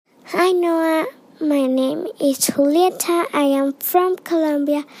Hi Noah, my name is Julieta. I am from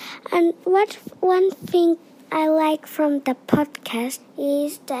Colombia, and one thing I like from the podcast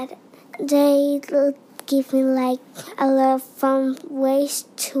is that they give me a lot of fun ways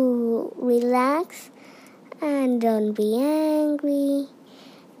to relax and don't be angry,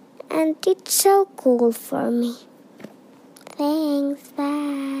 and it's so cool for me. Thanks,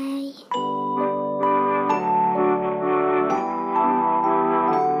 bye.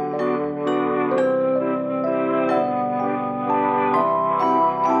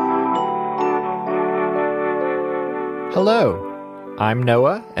 Hello, I'm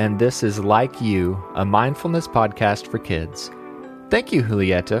Noah, and this is Like You, a mindfulness podcast for kids. Thank you,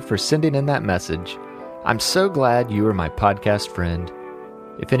 Julieta, for sending in that message. I'm so glad you are my podcast friend.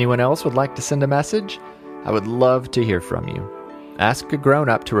 If anyone else would like to send a message, I would love to hear from you. Ask a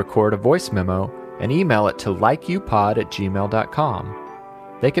grown-up to record a voice memo and email it to likeyoupod@gmail.com.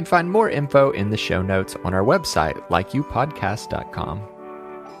 They can find more info in the show notes on our website, likeyoupodcast.com.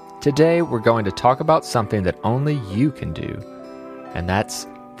 Today, we're going to talk about something that only you can do, and that's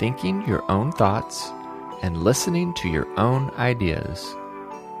thinking your own thoughts and listening to your own ideas.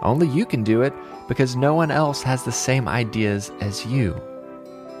 Only you can do it because no one else has the same ideas as you.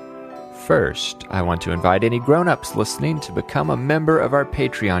 First, I want to invite any grown-ups listening to become a member of our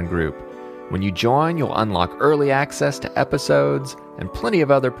Patreon group. When you join, you'll unlock early access to episodes and plenty of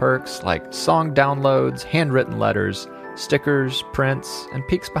other perks like song downloads, handwritten letters, stickers, prints, and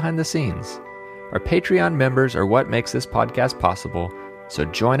peeks behind the scenes. Our Patreon members are what makes this podcast possible, so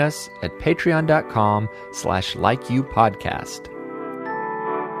join us at patreon.com/likeyoupodcast.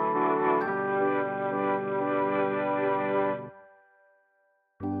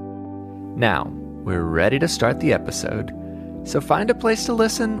 Now, we're ready to start the episode, so find a place to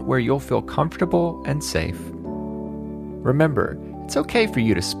listen where you'll feel comfortable and safe. Remember, it's okay for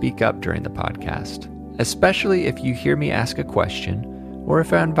you to speak up during the podcast, especially if you hear me ask a question or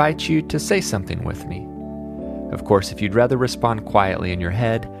if I invite you to say something with me. Of course, if you'd rather respond quietly in your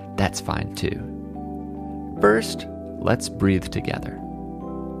head, that's fine too. First, let's breathe together.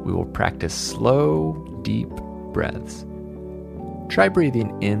 We will practice slow, deep breaths. Try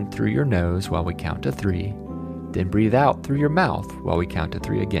breathing in through your nose while we count to 3, then breathe out through your mouth while we count to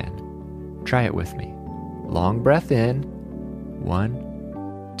 3 again. Try it with me. Long breath in. 1,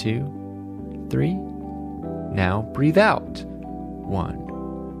 2, 3. Now breathe out. 1,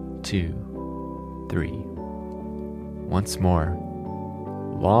 2, 3. Once more.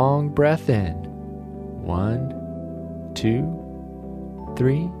 Long breath in. 1, 2,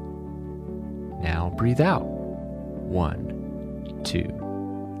 3. Now breathe out. 1, 2,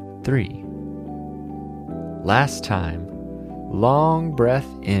 3. Last time. Long breath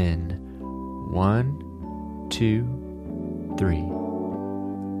in. 1, 2, 3.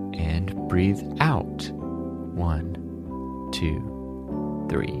 And breathe out. 1, 2,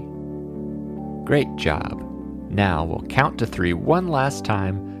 3. Great job. Now we'll count to 3 one last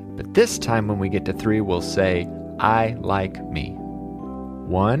time, but this time when we get to 3, we'll say, I like me.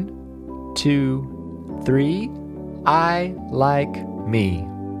 1, 2, 3. I like me.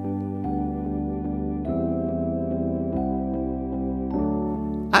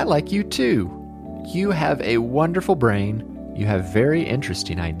 I like you too. You have a wonderful brain, you have very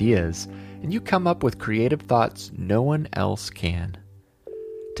interesting ideas, and you come up with creative thoughts no one else can.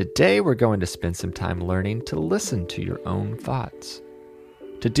 Today we're going to spend some time learning to listen to your own thoughts.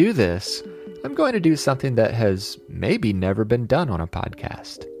 To do this, I'm going to do something that has maybe never been done on a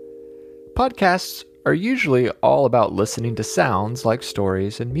podcast. Podcasts are usually all about listening to sounds like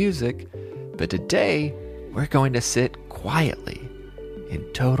stories and music, but today we're going to sit quietly in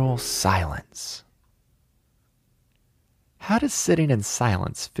total silence. How does sitting in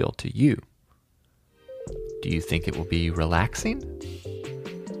silence feel to you? Do you think it will be relaxing?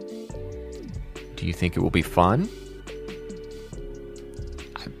 Do you think it will be fun?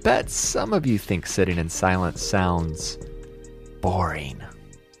 I bet some of you think sitting in silence sounds boring.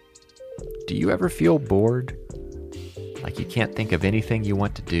 Do you ever feel bored? Like you can't think of anything you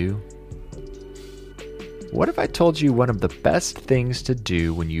want to do? What if I told you one of the best things to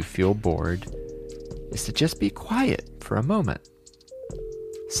do when you feel bored is to just be quiet for a moment?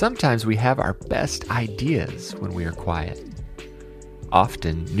 Sometimes we have our best ideas when we are quiet.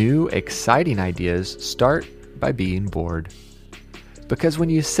 Often, new, exciting ideas start by being bored. Because when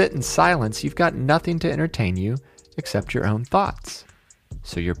you sit in silence, you've got nothing to entertain you except your own thoughts.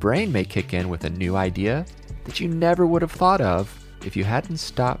 So your brain may kick in with a new idea that you never would have thought of if you hadn't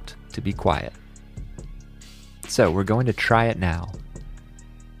stopped to be quiet. So we're going to try it now.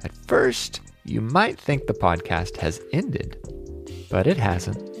 At first, you might think the podcast has ended, but it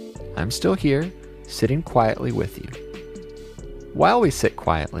hasn't. I'm still here, sitting quietly with you. While we sit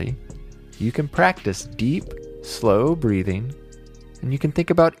quietly, you can practice deep, slow breathing, and you can think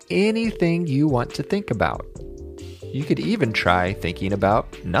about anything you want to think about. You could even try thinking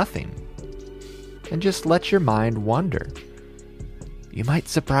about nothing, and just let your mind wander. You might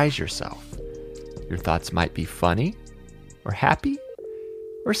surprise yourself. Your thoughts might be funny, or happy,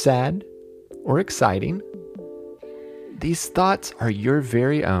 or sad, or exciting. These thoughts are your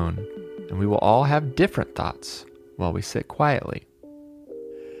very own, and we will all have different thoughts while we sit quietly.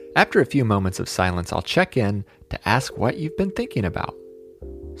 After a few moments of silence, I'll check in to ask what you've been thinking about.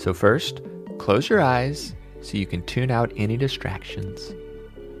 So first, close your eyes so you can tune out any distractions.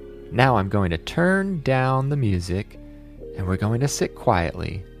 Now I'm going to turn down the music, and we're going to sit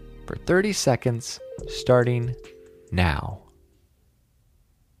quietly for 30 seconds, starting now.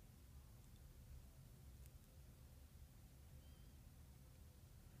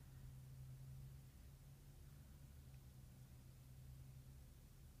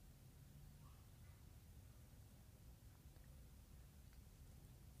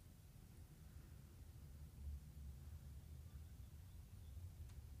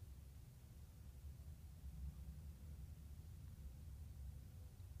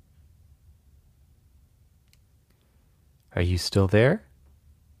 Are you still there?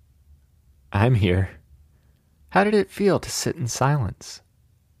 I'm here. How did it feel to sit in silence?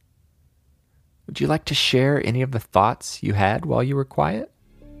 Would you like to share any of the thoughts you had while you were quiet?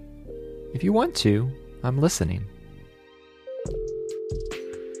 If you want to, I'm listening.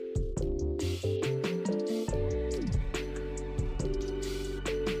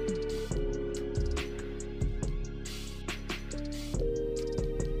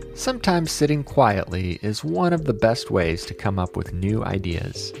 Sometimes sitting quietly is one of the best ways to come up with new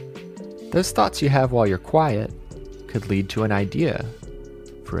ideas. Those thoughts you have while you're quiet could lead to an idea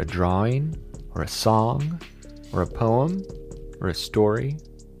for a drawing, or a song, or a poem, or a story,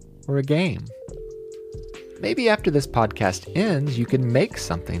 or a game. Maybe after this podcast ends, you can make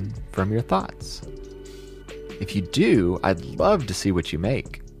something from your thoughts. If you do, I'd love to see what you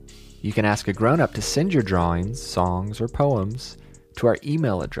make. You can ask a grown-up to send your drawings, songs, or poems to our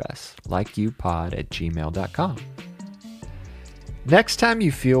email address, likeyoupod@gmail.com. Next time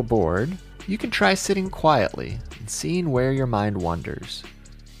you feel bored, you can try sitting quietly and seeing where your mind wanders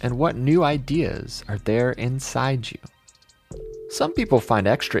and what new ideas are there inside you. Some people find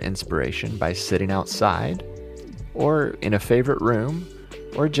extra inspiration by sitting outside, or in a favorite room,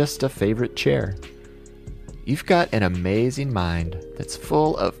 or just a favorite chair. You've got an amazing mind that's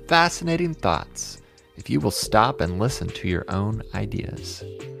full of fascinating thoughts if you will stop and listen to your own ideas.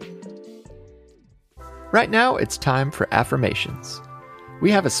 Right now, it's time for affirmations.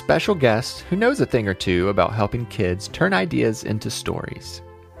 We have a special guest who knows a thing or two about helping kids turn ideas into stories.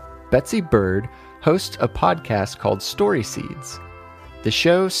 Betsy Bird hosts a podcast called Story Seeds. The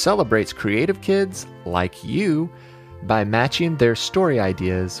show celebrates creative kids like you by matching their story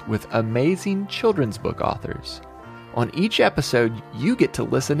ideas with amazing children's book authors. On each episode, you get to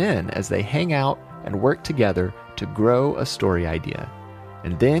listen in as they hang out and work together to grow a story idea.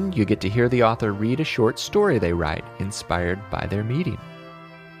 And then you get to hear the author read a short story they write, inspired by their meeting.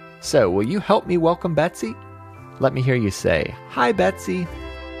 So, will you help me welcome Betsy? Let me hear you say, "Hi, Betsy."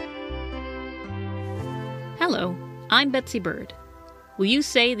 Hello, I'm Betsy Bird. Will you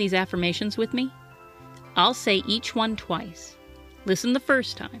say these affirmations with me? I'll say each one twice. Listen the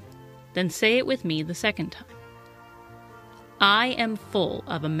first time, then say it with me the second time. I am full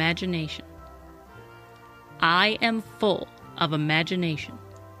of imagination. I am full of imagination.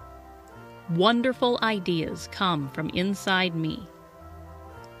 Wonderful ideas come from inside me.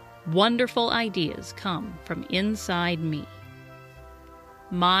 Wonderful ideas come from inside me.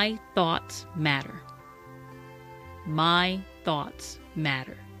 My thoughts matter. My thoughts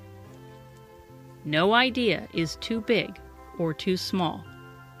matter. No idea is too big or too small.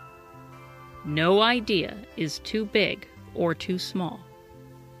 No idea is too big or too small.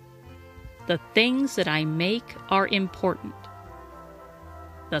 The things that I make are important.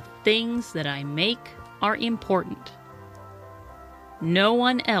 The things that I make are important. No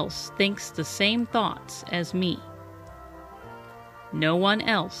one else thinks the same thoughts as me. No one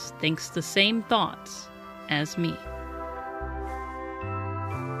else thinks the same thoughts as me.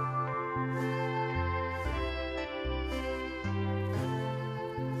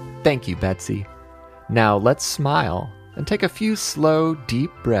 Thank you, Betsy. Now let's smile and take a few slow,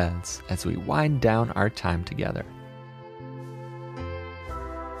 deep breaths as we wind down our time together.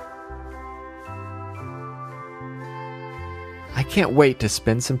 I can't wait to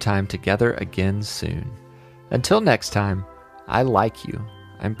spend some time together again soon. Until next time, I like you.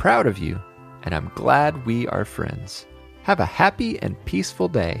 I'm proud of you, and I'm glad we are friends. Have a happy and peaceful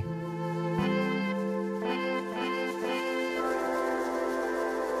day.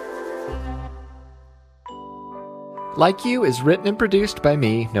 Like You is written and produced by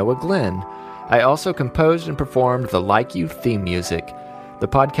me, Noah Glenn. I also composed and performed the Like You theme music. The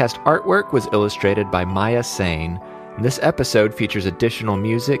podcast artwork was illustrated by Maya Sane. This episode features additional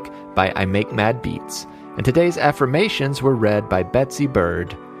music by I Make Mad Beats. And today's affirmations were read by Betsy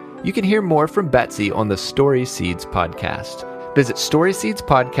Bird. You can hear more from Betsy on the Story Seeds podcast. Visit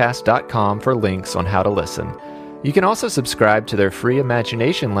storyseedspodcast.com for links on how to listen. You can also subscribe to their free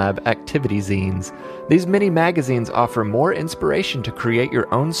Imagination Lab activity zines. These mini magazines offer more inspiration to create your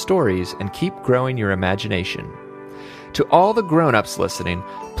own stories and keep growing your imagination. To all the grown-ups listening,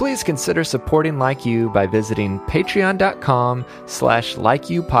 please consider supporting Like You by visiting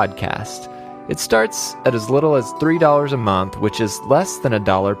patreon.com/likeyoupodcast. It starts at as little as $3 a month, which is less than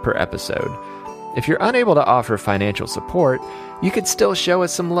 $1 per episode. If you're unable to offer financial support, you could still show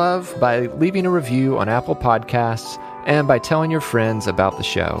us some love by leaving a review on Apple Podcasts and by telling your friends about the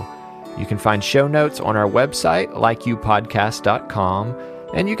show. You can find show notes on our website, likeyoupodcast.com,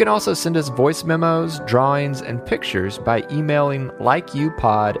 and you can also send us voice memos, drawings, and pictures by emailing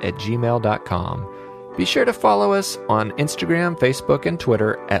likeyoupod@gmail.com. Be sure to follow us on Instagram, Facebook, and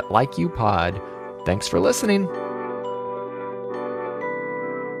Twitter at LikeYouPod. Thanks for listening.